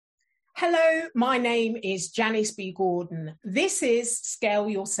Hello, my name is Janice B. Gordon. This is Scale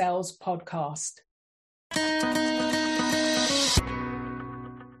Your Sales podcast.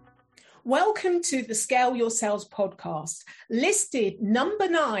 Welcome to the Scale Your Sales podcast, listed number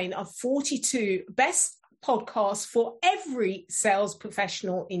 9 of 42 best podcasts for every sales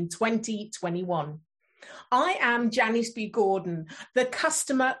professional in 2021. I am Janice B. Gordon, the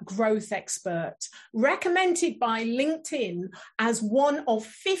customer growth expert, recommended by LinkedIn as one of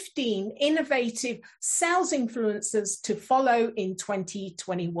 15 innovative sales influencers to follow in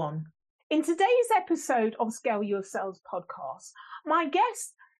 2021. In today's episode of Scale Your Sales podcast, my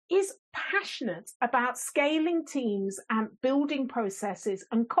guest is passionate about scaling teams and building processes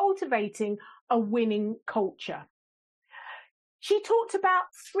and cultivating a winning culture. She talked about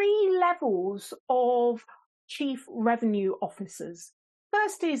 3 levels of chief revenue officers.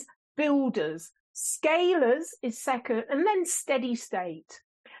 First is builders, scalers is second, and then steady state.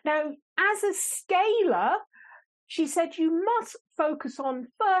 Now, as a scaler, she said you must focus on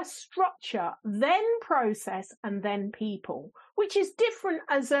first structure, then process, and then people, which is different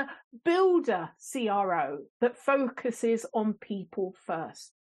as a builder CRO that focuses on people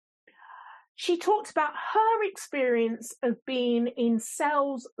first. She talked about her experience of being in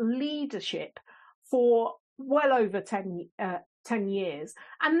sales leadership for well over 10 years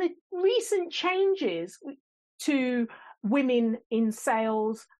and the recent changes to women in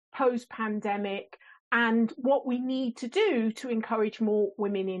sales post-pandemic and what we need to do to encourage more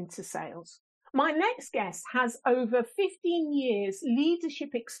women into sales. My next guest has over 15 years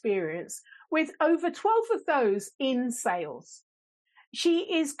leadership experience, with over 12 of those in sales.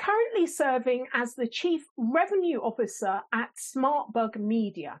 She is currently serving as the Chief Revenue Officer at SmartBug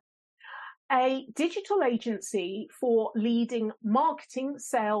Media, a digital agency for leading marketing,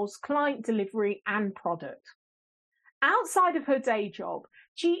 sales, client delivery, and product. Outside of her day job,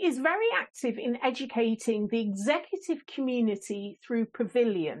 she is very active in educating the executive community through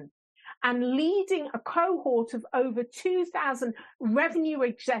Pavillion and leading a cohort of over 2,000 revenue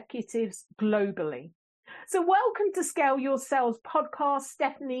executives globally. So welcome to Scale Your Sales podcast,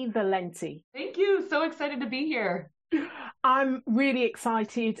 Stephanie Valenti. Thank you. So excited to be here. I'm really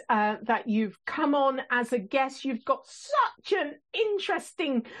excited that you've come on as a guest. You've got such an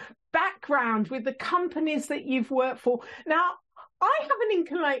interesting background with the companies that you've worked for. Now, I have an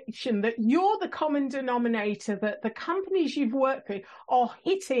inclination that you're the common denominator, that the companies you've worked with are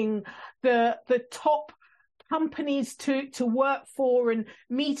hitting the top companies to work for and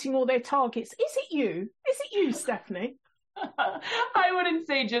meeting all their targets. Is it you, Stephanie? I wouldn't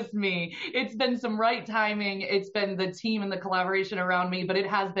say just me. It's been some right timing. It's been the team and the collaboration around me, but it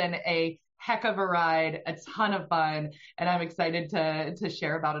has been a heck of a ride, a ton of fun, and I'm excited to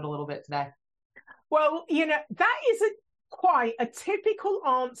share about it a little bit today. Well, that is quite a typical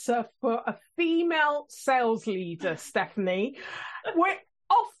answer for a female sales leader, Stephanie. Where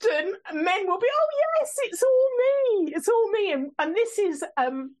often men will be, oh yes, it's all me. And this is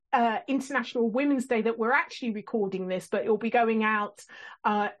International Women's Day that we're actually recording this, but it'll be going out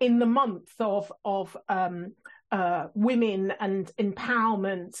in the month of women and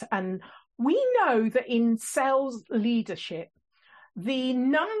empowerment. And we know that in sales leadership, the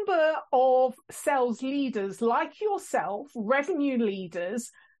number of sales leaders like yourself, revenue leaders,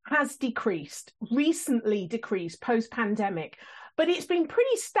 has recently decreased post-pandemic. But it's been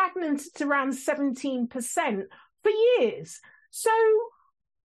pretty stagnant at around 17% for years. So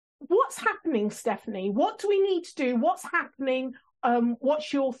what's happening, Stephanie? What do we need to do? What's happening?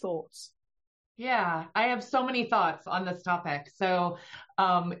 What's your thoughts? Yeah, I have so many thoughts on this topic. So,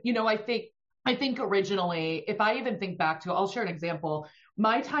 I think originally, if I even think back to, I'll share an example.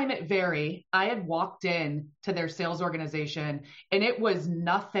 My time at Very, I had walked in to their sales organization and it was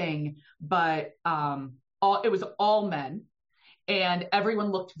nothing but, it was all men. And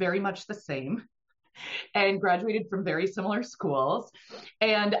everyone looked very much the same and graduated from very similar schools.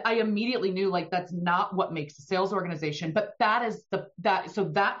 And I immediately knew that's not what makes a sales organization, but so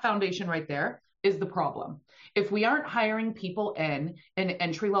that foundation right there is the problem. If we aren't hiring people in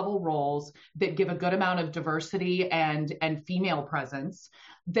entry-level roles that give a good amount of diversity and female presence,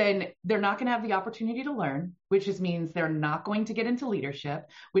 then they're not going to have the opportunity to learn, which means they're not going to get into leadership,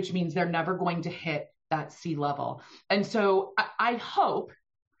 which means they're never going to hit that C level. And so I hope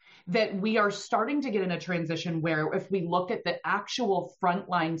that we are starting to get in a transition where if we look at the actual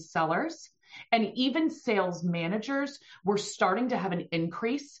frontline sellers and even sales managers, we're starting to have an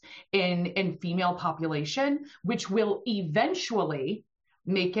increase in female population, which will eventually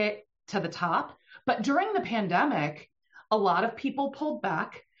make it to the top. But during the pandemic, a lot of people pulled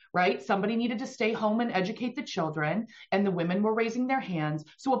back. right? Somebody needed to stay home and educate the children, and the women were raising their hands.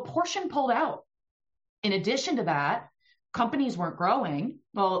 So a portion pulled out. In addition to that, companies weren't growing.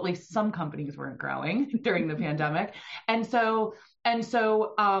 Well, at least some companies weren't growing during the pandemic. And so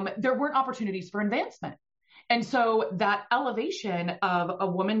there weren't opportunities for advancement. And so that elevation of a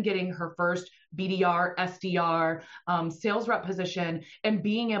woman getting her first BDR, SDR, sales rep position and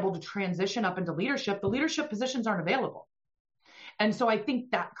being able to transition up into leadership, the leadership positions aren't available. And so I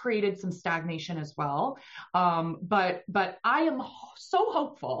think that created some stagnation as well. But I am so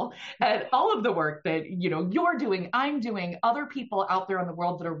hopeful at all of the work that, you're doing, I'm doing, other people out there in the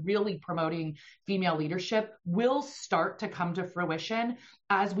world that are really promoting female leadership will start to come to fruition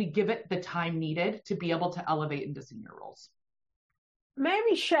as we give it the time needed to be able to elevate into senior roles.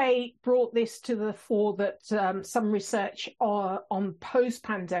 Mary Shea brought this to the fore that some research on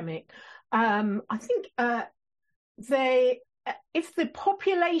post-pandemic, I think if the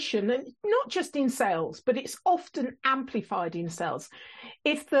population, and not just in sales, but it's often amplified in sales,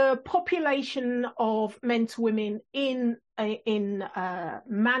 if the population of men to women in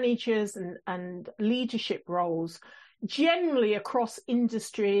managers and leadership roles, generally across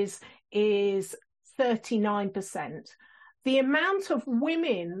industries, is 39%. The amount of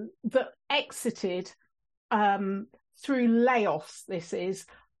women that exited through layoffs,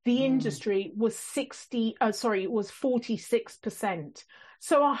 the industry was 46%.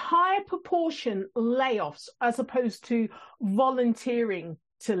 So a higher proportion layoffs as opposed to volunteering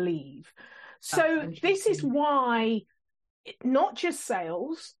to leave. So this is why not just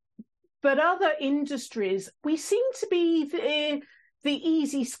sales, but other industries, we seem to be the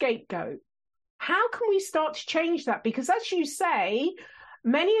easy scapegoat. How can we start to change that? Because as you say,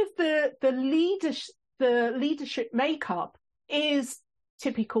 many of the leadership makeup is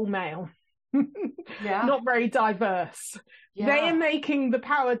typical male, not very diverse. Yeah. They are making the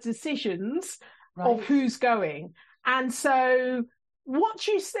power decisions of who's going. And so what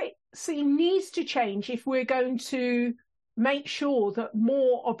do you see needs to change if we're going to make sure that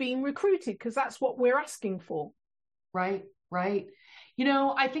more are being recruited? Because that's what we're asking for. Right. I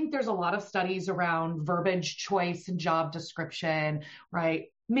think there's a lot of studies around verbiage choice and job description, right?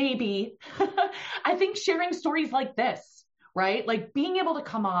 Maybe. I think sharing stories like this, right? Like being able to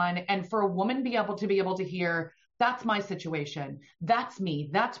come on and for a woman be able to hear, that's my situation. That's me.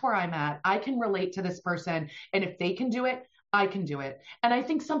 That's where I'm at. I can relate to this person. And if they can do it, I can do it. And I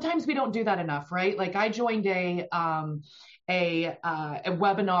think sometimes we don't do that enough, right? Like I joined a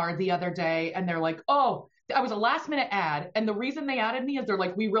webinar the other day and they're like, oh, I was a last minute ad. And the reason they added me is they're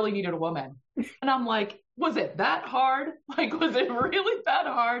like, we really needed a woman. And I'm like, was it that hard? Like, was it really that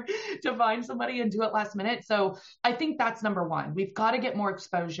hard to find somebody and do it last minute? So I think that's number one. We've got to get more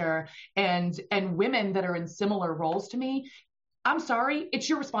exposure and women that are in similar roles to me. I'm sorry, it's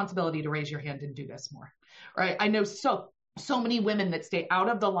your responsibility to raise your hand and do this more, right? I know so many women that stay out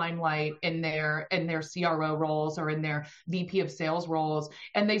of the limelight in their CRO roles or in their VP of sales roles.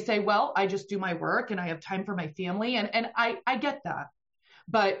 And they say, well, I just do my work and I have time for my family. And I get that.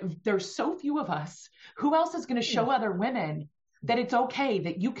 But there's so few of us. Who else is going to show other women that it's okay,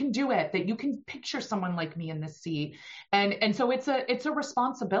 that you can do it, that you can picture someone like me in this seat? And so it's a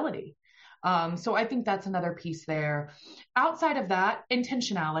responsibility. So I think that's another piece there. Outside of that,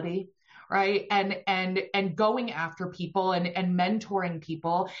 intentionality. Right. And going after people and mentoring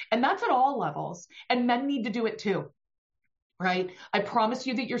people. And that's at all levels. And men need to do it too. Right. I promise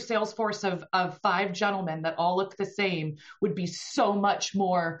you that your sales force of 5 gentlemen that all look the same would be so much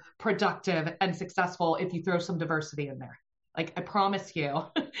more productive and successful if you throw some diversity in there. Like, I promise you,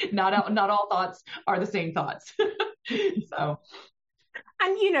 not all thoughts are the same thoughts. So.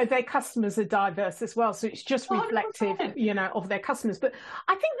 And, their customers are diverse as well. So it's just reflective, 100%. Of their customers. But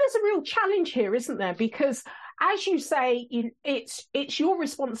I think there's a real challenge here, isn't there? Because as you say, it's your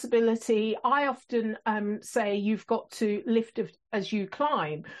responsibility. I often say you've got to lift as you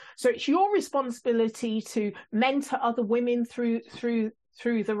climb. So it's your responsibility to mentor other women through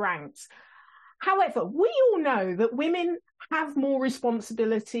the ranks. However, we all know that women have more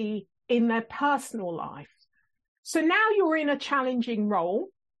responsibility in their personal life. So now you're in a challenging role.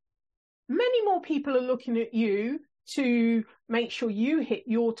 Many more people are looking at you to make sure you hit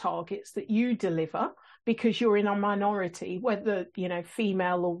your targets that you deliver because you're in a minority, whether,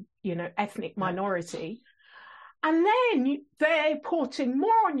 female or, ethnic minority. And then they're putting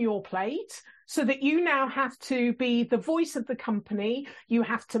more on your plate so that you now have to be the voice of the company. You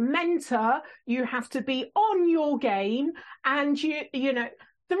have to mentor, you have to be on your game, and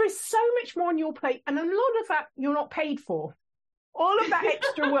there is so much more on your plate, and a lot of that you're not paid for. all of that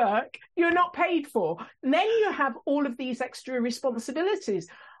extra work you're not paid for. And then you have all of these extra responsibilities.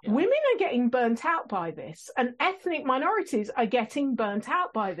 Yeah. Women are getting burnt out by this, and ethnic minorities are getting burnt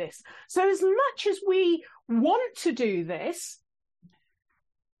out by this. So as much as we want to do this,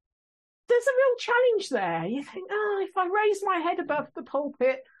 there's a real challenge there. You think, if I raise my head above the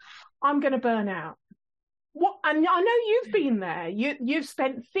pulpit, I'm going to burn out. And I know you've been there. You've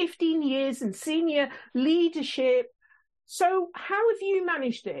spent 15 years in senior leadership. So how have you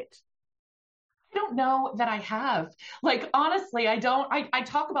managed it? I don't know that I have. Like, honestly, I don't. I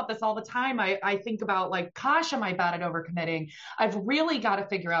talk about this all the time. I think about, like, gosh, am I bad at overcommitting? I've really got to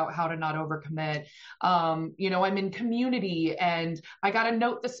figure out how to not overcommit. I'm in community, and I got a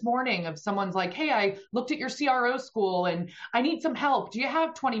note this morning of someone's like, hey, I looked at your CRO school and I need some help. Do you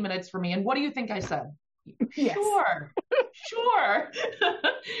have 20 minutes for me? And what do you think I said? Yes. Sure.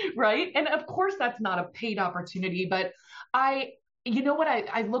 Right. And of course, that's not a paid opportunity, but I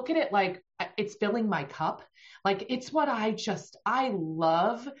look at it like it's filling my cup. Like, it's what I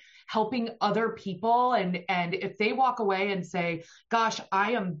love helping other people. And if they walk away and say, gosh,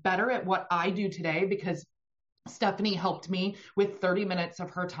 I am better at what I do today because Stephanie helped me with 30 minutes of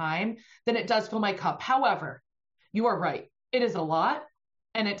her time, then it does fill my cup. However, you are right. It is a lot.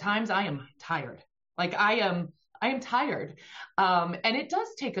 And at times I am tired. Like, I am tired. And it does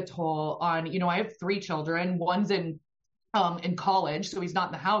take a toll on, I have 3 children. One's in college, so he's not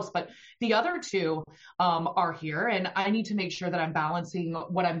in the house, but the other 2 are here. And I need to make sure that I'm balancing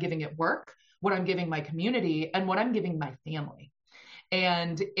what I'm giving at work, what I'm giving my community, and what I'm giving my family.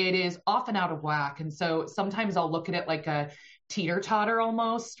 And it is often out of whack. And so sometimes I'll look at it like a teeter-totter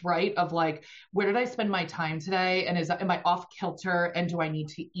almost, right? Of like, where did I spend my time today? And am I off kilter? And do I need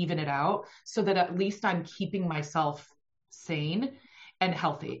to even it out so that at least I'm keeping myself sane and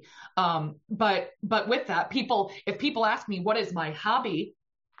healthy? But with that, if people ask me, what is my hobby,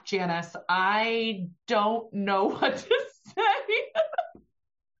 Janice, I don't know what to say.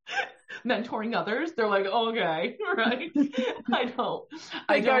 Mentoring others, they're like, okay, right? I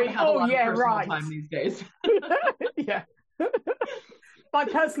don't have a lot of personal time these days. Yeah. My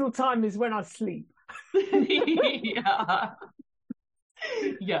personal time is when I sleep. Yeah.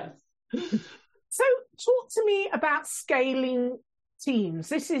 Yes. So talk to me about scaling teams.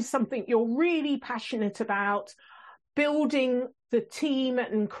 This is something you're really passionate about, building the team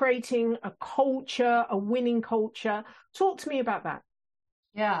and creating a culture, a winning culture. Talk to me about that.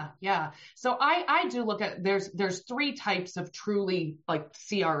 Yeah. So I do look at, there's 3 types of truly like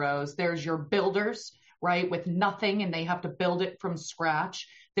CROs. There's your builders, right, with nothing, and they have to build it from scratch.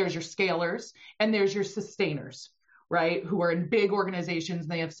 There's your scalers, and there's your sustainers, right, who are in big organizations, and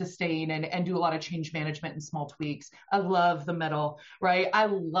they have sustain and do a lot of change management and small tweaks. I love the middle, right? I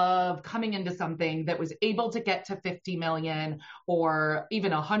love coming into something that was able to get to 50 million or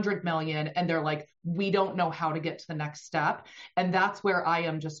even 100 million, and they're like, we don't know how to get to the next step. And that's where I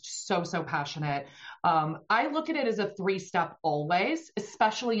am just so passionate. I look at it as a 3-step always,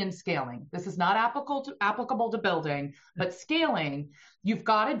 especially in scaling. This is not applicable to building, but scaling, you've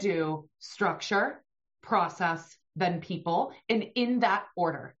got to do structure, process, then people, and in that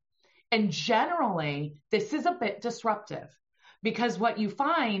order. And generally, this is a bit disruptive because what you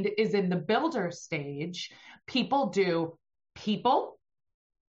find is in the builder stage, people do people,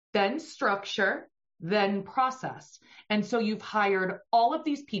 then structure, then process. And so you've hired all of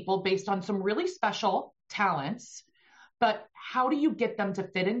these people based on some really special talents, but how do you get them to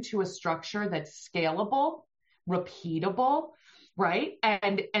fit into a structure that's scalable, repeatable, right?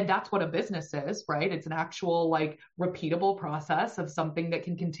 And that's what a business is, right? It's an actual like repeatable process of something that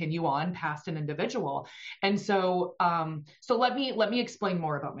can continue on past an individual. And so, let me explain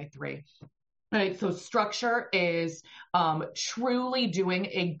more about my 3. Right. So structure is truly doing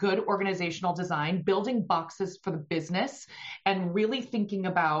a good organizational design, building boxes for the business, and really thinking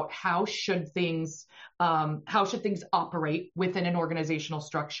about how should things operate within an organizational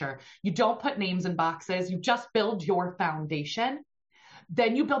structure. You don't put names in boxes. You just build your foundation.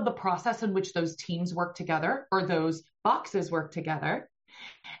 Then you build the process in which those teams work together or those boxes work together.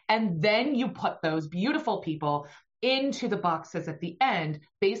 And then you put those beautiful people into the boxes at the end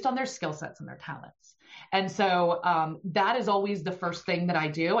based on their skill sets and their talents. And so that is always the first thing that I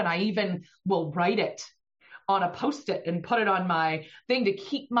do. And I even will write it on a Post-it and put it on my thing to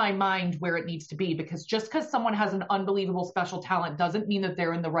keep my mind where it needs to be. Because just because someone has an unbelievable special talent doesn't mean that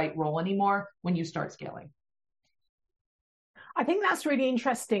they're in the right role anymore when you start scaling. I think that's really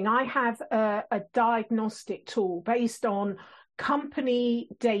interesting. I have a diagnostic tool based on company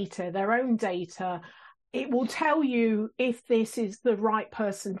data, their own data. It will tell you if this is the right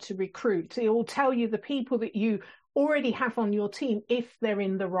person to recruit. It will tell you the people that you already have on your team if they're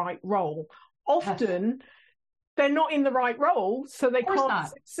in the right role. Often they're not in the right role, so they can't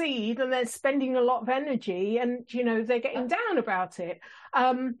succeed, and they're spending a lot of energy, and they're getting down about it.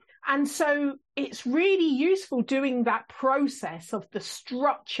 And so it's really useful doing that process of the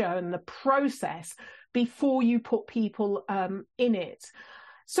structure and the process before you put people in it.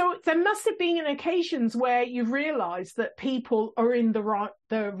 So there must have been occasions where you've realized that people are in the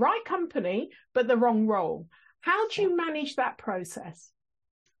right company, but the wrong role. How do you manage that process?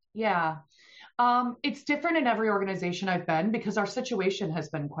 Yeah. It's different in every organization I've been because our situation has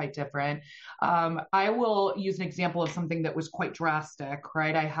been quite different. I will use an example of something that was quite drastic,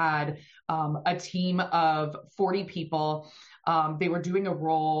 right? I had a team of 40 people. They were doing a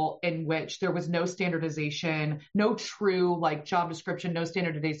role in which there was no standardization, no true like job description, no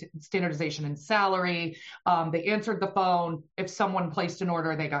standardization in salary. They answered the phone. If someone placed an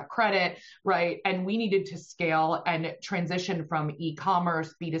order, they got credit, right? And we needed to scale and transition from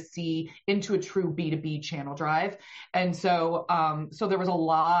e-commerce, B2C into a true B2B channel drive. And so there was a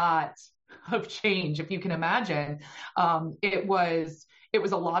lot of change, if you can imagine. It was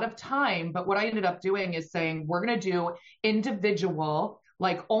a lot of time, but what I ended up doing is saying, we're going to do individual,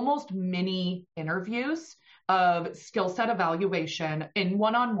 like almost mini interviews of skill set evaluation in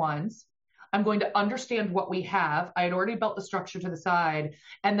one-on-ones. I'm going to understand what we have. I had already built the structure to the side.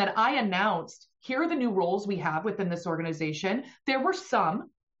 And then I announced, here are the new roles we have within this organization. There were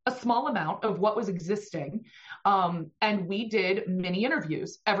a small amount of what was existing. And we did mini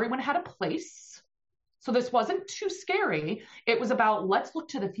interviews. Everyone had a place. So this wasn't too scary. It was about, let's look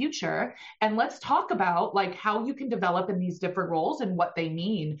to the future and let's talk about like how you can develop in these different roles and what they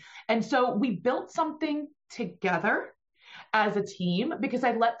mean. And so we built something together as a team because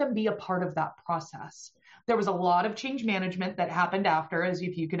I let them be a part of that process. There was a lot of change management that happened after, as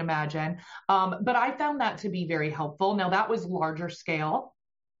if you can imagine. But I found that to be very helpful. Now that was larger scale.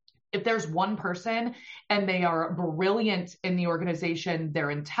 If there's one person and they are brilliant in the organization,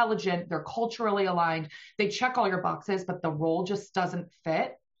 they're intelligent, they're culturally aligned, they check all your boxes, but the role just doesn't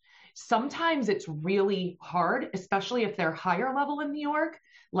fit. Sometimes it's really hard, especially if they're higher level in the org.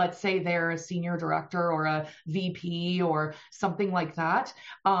 Let's say they're a senior director or a VP or something like that.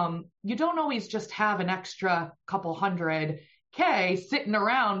 You don't always just have an extra couple $100K sitting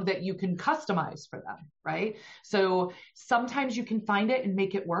around that you can customize for them, right? So sometimes you can find it and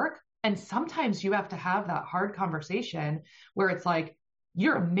make it work. And sometimes you have to have that hard conversation where it's like,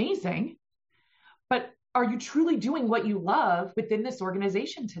 you're amazing, but are you truly doing what you love within this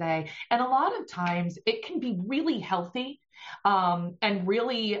organization today? And a lot of times it can be really healthy and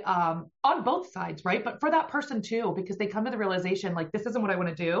really on both sides, right? But for that person too, because they come to the realization, like, this isn't what I want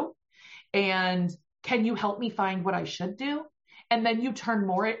to do. And can you help me find what I should do? And then you turn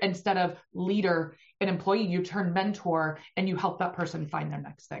more, instead of leader and employee, you turn mentor and you help that person find their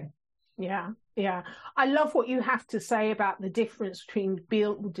next thing. Yeah. Yeah. I love what you have to say about the difference between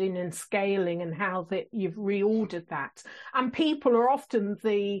building and scaling and how that you've reordered that. And people are often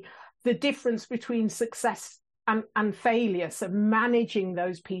the difference between success and failure. So managing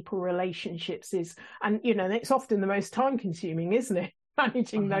those people relationships it's often the most time consuming, isn't it?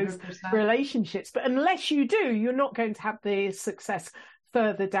 Managing 100%. Those relationships. But unless you do, you're not going to have the success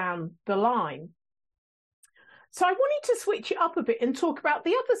further down the line. So I wanted to switch it up a bit and talk about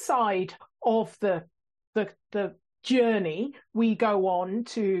the other side of the journey we go on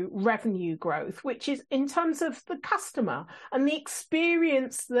to revenue growth, which is in terms of the customer and the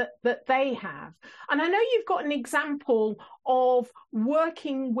experience that they have. And I know you've got an example of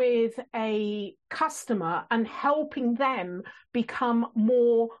working with a customer and helping them become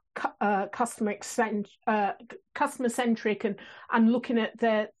more customer centric and looking at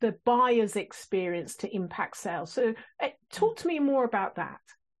the buyer's experience to impact sales. So talk to me more about that.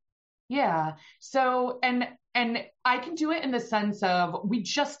 Yeah. So, and I can do it in the sense of, we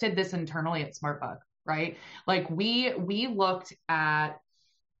just did this internally at SmartBug, right? Like we looked at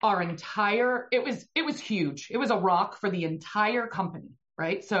our entire, it was huge. It was a rock for the entire company,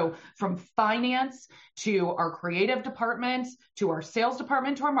 right? So from finance to our creative department, to our sales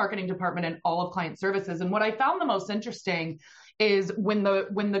department, to our marketing department, and all of client services. And what I found the most interesting is when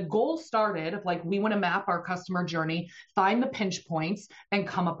the goal started of like, we want to map our customer journey, find the pinch points and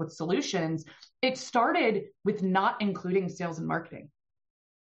come up with solutions. It started with not including sales and marketing.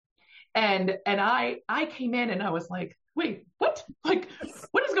 And I came in and I was like, wait, what? Like,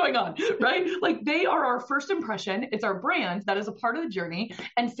 what is going on? Right? Like, they are our first impression. It's our brand that is a part of the journey.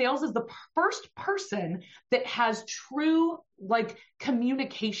 And sales is the first person that has true like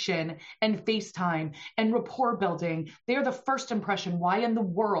communication and FaceTime and rapport building. They're the first impression. Why in the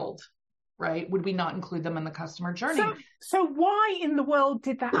world, right? Would we not include them in the customer journey? So why in the world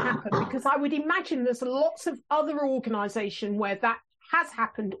did that happen? Because I would imagine there's lots of other organizations where that has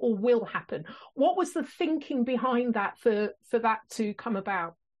happened or will happen. What was the thinking behind that for that to come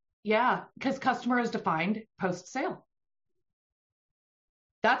about? Yeah, because customer is defined post-sale.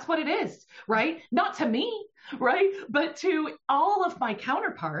 That's what it is, right? Not to me, right? But to all of my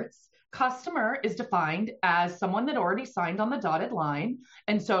counterparts, customer is defined as someone that already signed on the dotted line.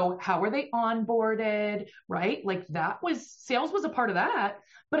 And so how are they onboarded, right? Like sales was a part of that.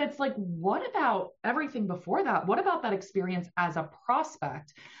 But it's like, what about everything before that? What about that experience as a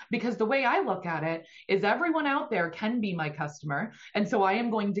prospect? Because the way I look at it is everyone out there can be my customer. And so I am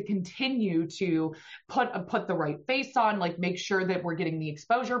going to continue to put the right face on, like make sure that we're getting the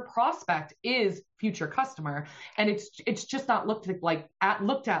exposure. Prospect is future customer. And it's just not looked at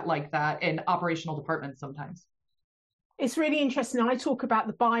like that in operational departments sometimes. It's really interesting. I talk about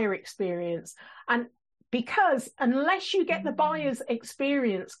the buyer experience, and because unless you get the buyer's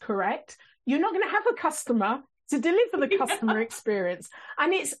experience correct, you're not going to have a customer to deliver the customer experience.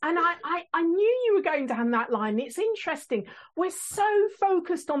 And I knew you were going down that line. It's interesting. We're so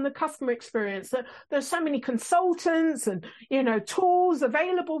focused on the customer experience that there's so many consultants and, tools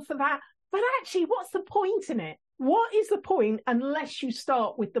available for that. But actually, what's the point in it? What is the point unless you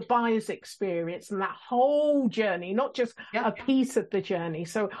start with the buyer's experience and that whole journey, not just a piece of the journey?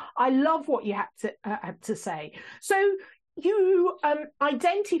 So I love what you had to say. So you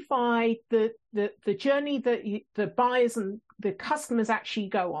identify the journey that the buyers and the customers actually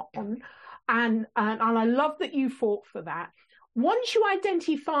go on, and I love that you fought for that. Once you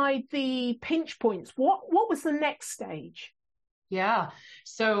identified the pinch points, what was the next stage? Yeah.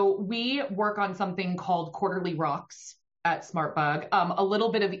 So we work on something called quarterly rocks at SmartBug, a little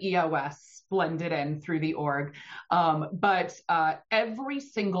bit of EOS blended in through the org. But every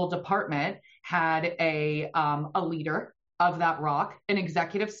single department had a leader of that rock, an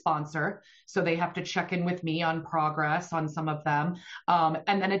executive sponsor. So they have to check in with me on progress on some of them.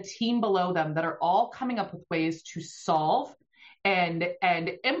 And then a team below them that are all coming up with ways to solve and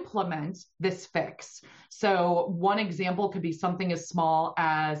implement this fix. So one example could be something as small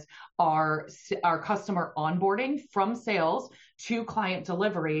as our customer onboarding from sales to client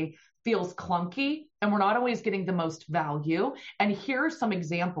delivery feels clunky and we're not always getting the most value. And here are some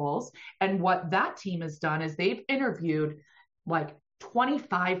examples. And what that team has done is they've interviewed like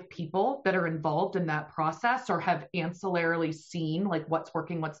 25 people that are involved in that process or have ancillarily seen like what's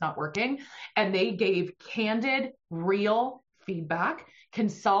working, what's not working. And they gave candid, real feedback,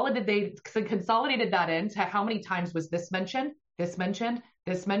 consolidated that into how many times was this mentioned,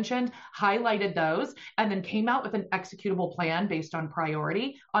 highlighted those, and then came out with an executable plan based on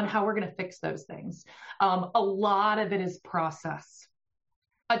priority on how we're going to fix those things. A lot of it is process.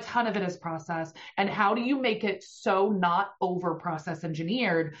 A ton of it is process. And how do you make it so not over process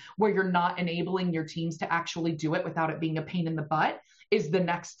engineered where you're not enabling your teams to actually do it without it being a pain in the butt is the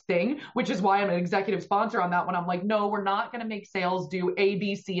next thing, which is why I'm an executive sponsor on that one. I'm like, no, we're not going to make sales do A,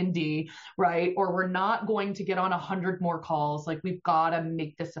 B, C, and D, right? Or we're not going to get on 100 more calls. Like we've got to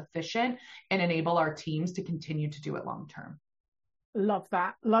make this efficient and enable our teams to continue to do it long term. Love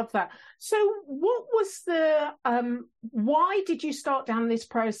that. So what was why did you start down this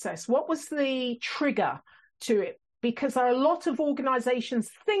process? What was the trigger to it? Because there are a lot of organizations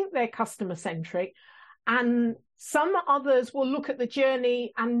think they're customer centric, and some others will look at the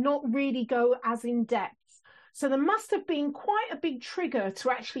journey and not really go as in depth. So there must have been quite a big trigger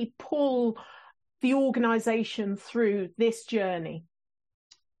to actually pull the organization through this journey.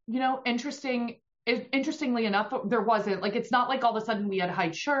 Interestingly enough, there wasn't like, it's not like all of a sudden we had high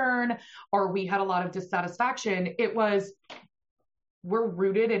churn or we had a lot of dissatisfaction. It was, we're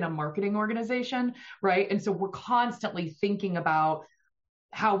rooted in a marketing organization, right? And so we're constantly thinking about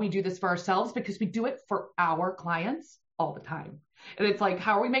how we do this for ourselves because we do it for our clients all the time. And it's like,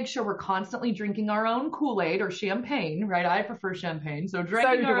 how do we make sure we're constantly drinking our own Kool-Aid or champagne, right? I prefer champagne, so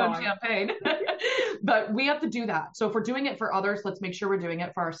drinking our own champagne. But we have to do that. So if we're doing it for others, let's make sure we're doing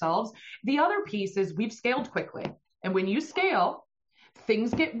it for ourselves. The other piece is we've scaled quickly. And when you scale,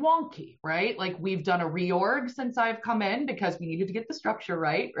 things get wonky, right? Like we've done a reorg since I've come in because we needed to get the structure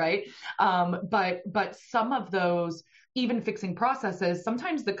right? But some of those, even fixing processes,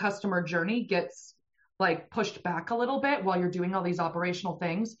 sometimes the customer journey gets like pushed back a little bit while you're doing all these operational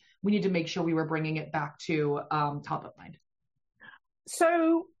things. We need to make sure we were bringing it back to top of mind.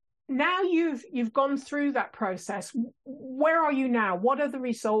 So now you've gone through that process. Where are you now? What are the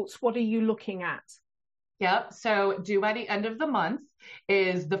results? What are you looking at? Yep. So due by the end of the month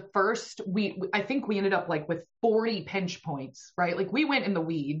is the first, I think we ended up like with 40 pinch points, right? Like we went in the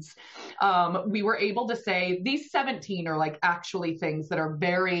weeds. We were able to say these 17 are like actually things that are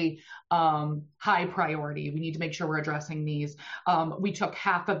very high priority. We need to make sure we're addressing these. We took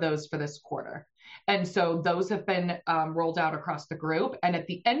half of those for this quarter. And so those have been rolled out across the group. And at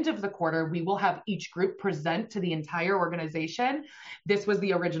the end of the quarter, we will have each group present to the entire organization. This was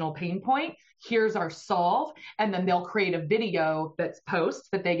the original pain point. Here's our solve. And then they'll create a video that's post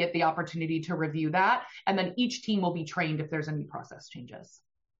that they get the opportunity to review that. And then each team will be trained if there's any process changes.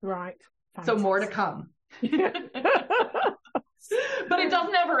 Right. Fantastic. So more to come. But it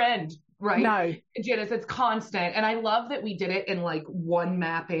doesn't ever end, right? No. Janice, it's constant. And I love that we did it in like one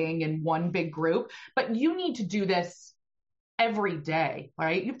mapping and one big group, but you need to do this every day,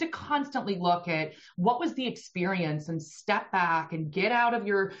 right? You have to constantly look at what was the experience and step back and get out of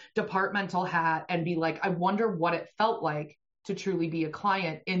your departmental hat and be like, I wonder what it felt like to truly be a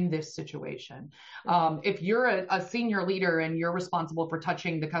client in this situation. If you're a senior leader and you're responsible for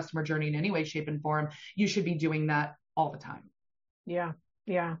touching the customer journey in any way, shape, and form, you should be doing that all the time. Yeah.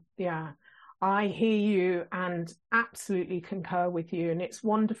 I hear you and absolutely concur with you. And it's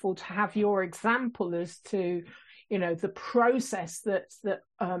wonderful to have your example as to, the process that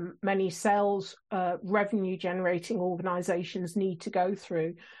many sales revenue generating organizations need to go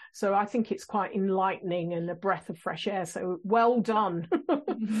through. So I think it's quite enlightening and a breath of fresh air. So well done.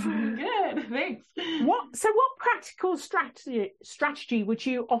 Good, thanks. What practical strategy would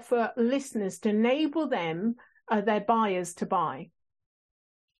you offer listeners to enable them, their buyers, to buy?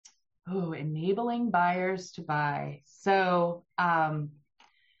 Oh, enabling buyers to buy. So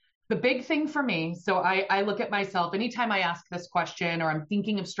the big thing for me, so I look at myself, anytime I ask this question or I'm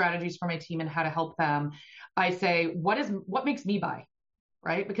thinking of strategies for my team and how to help them, I say, what makes me buy,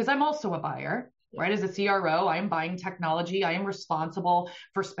 right? Because I'm also a buyer, right? As a CRO, I am buying technology. I am responsible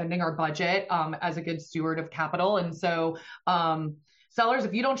for spending our budget as a good steward of capital. And so sellers,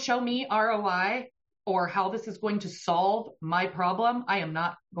 if you don't show me ROI or how this is going to solve my problem, I am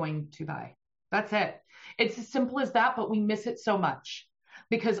not going to buy. That's it. It's as simple as that, but we miss it so much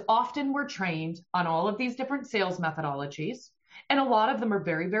because often we're trained on all of these different sales methodologies, and a lot of them are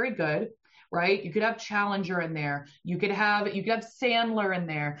very, very good, right? You could have Challenger in there. You could have Sandler in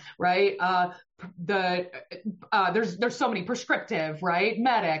there, right? There's so many, Prescriptive, right?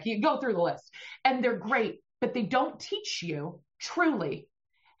 Medic, you go through the list, and they're great, but they don't teach you truly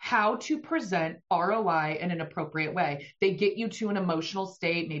how to present ROI in an appropriate way. They get you to an emotional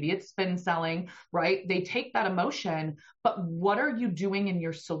state. Maybe it's spin selling, right? They take that emotion, but what are you doing in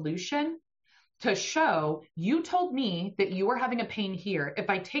your solution to show you told me that you were having a pain here?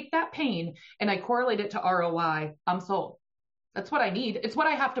 If I take that pain and I correlate it to ROI, I'm sold. That's what I need. It's what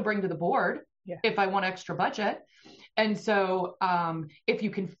I have to bring to the board if I want extra budget. And so if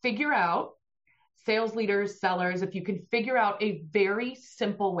you can figure out, sales leaders, sellers, if you can figure out a very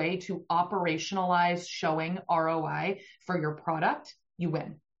simple way to operationalize showing ROI for your product, you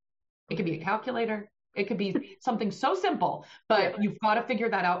win. It could be a calculator. It could be something so simple, but you've got to figure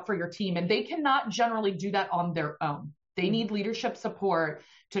that out for your team. And they cannot generally do that on their own. They need leadership support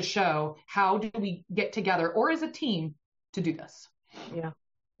to show how do we get together or as a team to do this.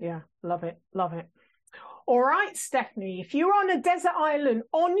 Yeah. Love it. All right, Stephanie, if you're on a desert island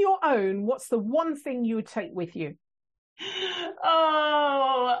on your own, what's the one thing you would take with you?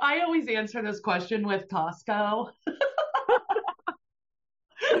 Oh, I always answer this question with Costco.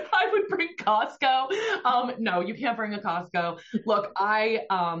 I would bring Costco. No, you can't bring a Costco. Look, I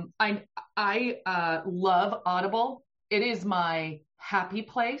love Audible. It is my happy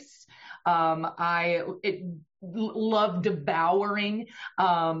place. Love devouring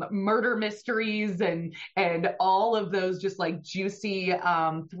murder mysteries and all of those just like juicy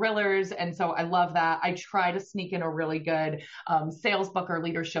thrillers. And so I love that. I try to sneak in a really good sales book or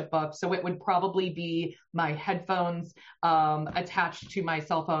leadership book. So it would probably be my headphones attached to my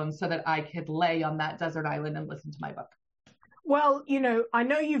cell phone so that I could lay on that desert island and listen to my book. Well, I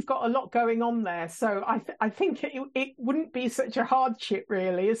know you've got a lot going on there, so I think it wouldn't be such a hardship,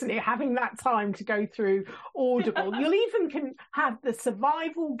 really, isn't it? Having that time to go through Audible. You'll even can have the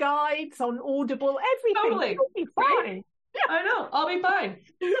survival guides on Audible, everything. Totally. You'll be fine. I know. I'll be fine.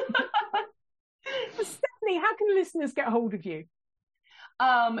 Stephanie, how can listeners get hold of you?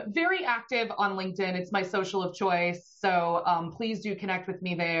 Very active on LinkedIn. It's my social of choice. So please do connect with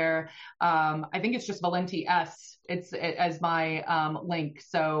me there. I think it's just Valenti S. As my link.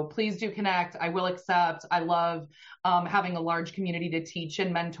 So please do connect. I will accept. I love having a large community to teach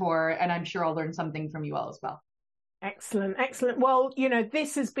and mentor, and I'm sure I'll learn something from you all as well. Excellent, excellent. Well,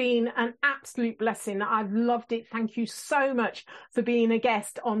 this has been an absolute blessing. I've loved it. Thank you so much for being a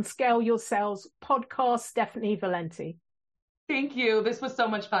guest on Scale Your Sales podcast, Stephanie Valenti. Thank you. This was so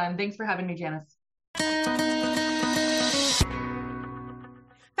much fun. Thanks for having me, Janice.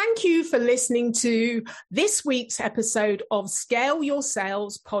 Thank you for listening to this week's episode of Scale Your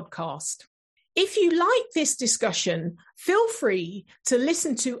Sales podcast. If you like this discussion, feel free to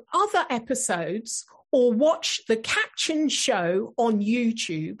listen to other episodes or watch the captioned show on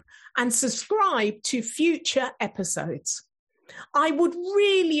YouTube and subscribe to future episodes. I would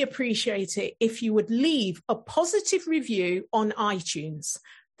really appreciate it if you would leave a positive review on iTunes.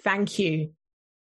 Thank you.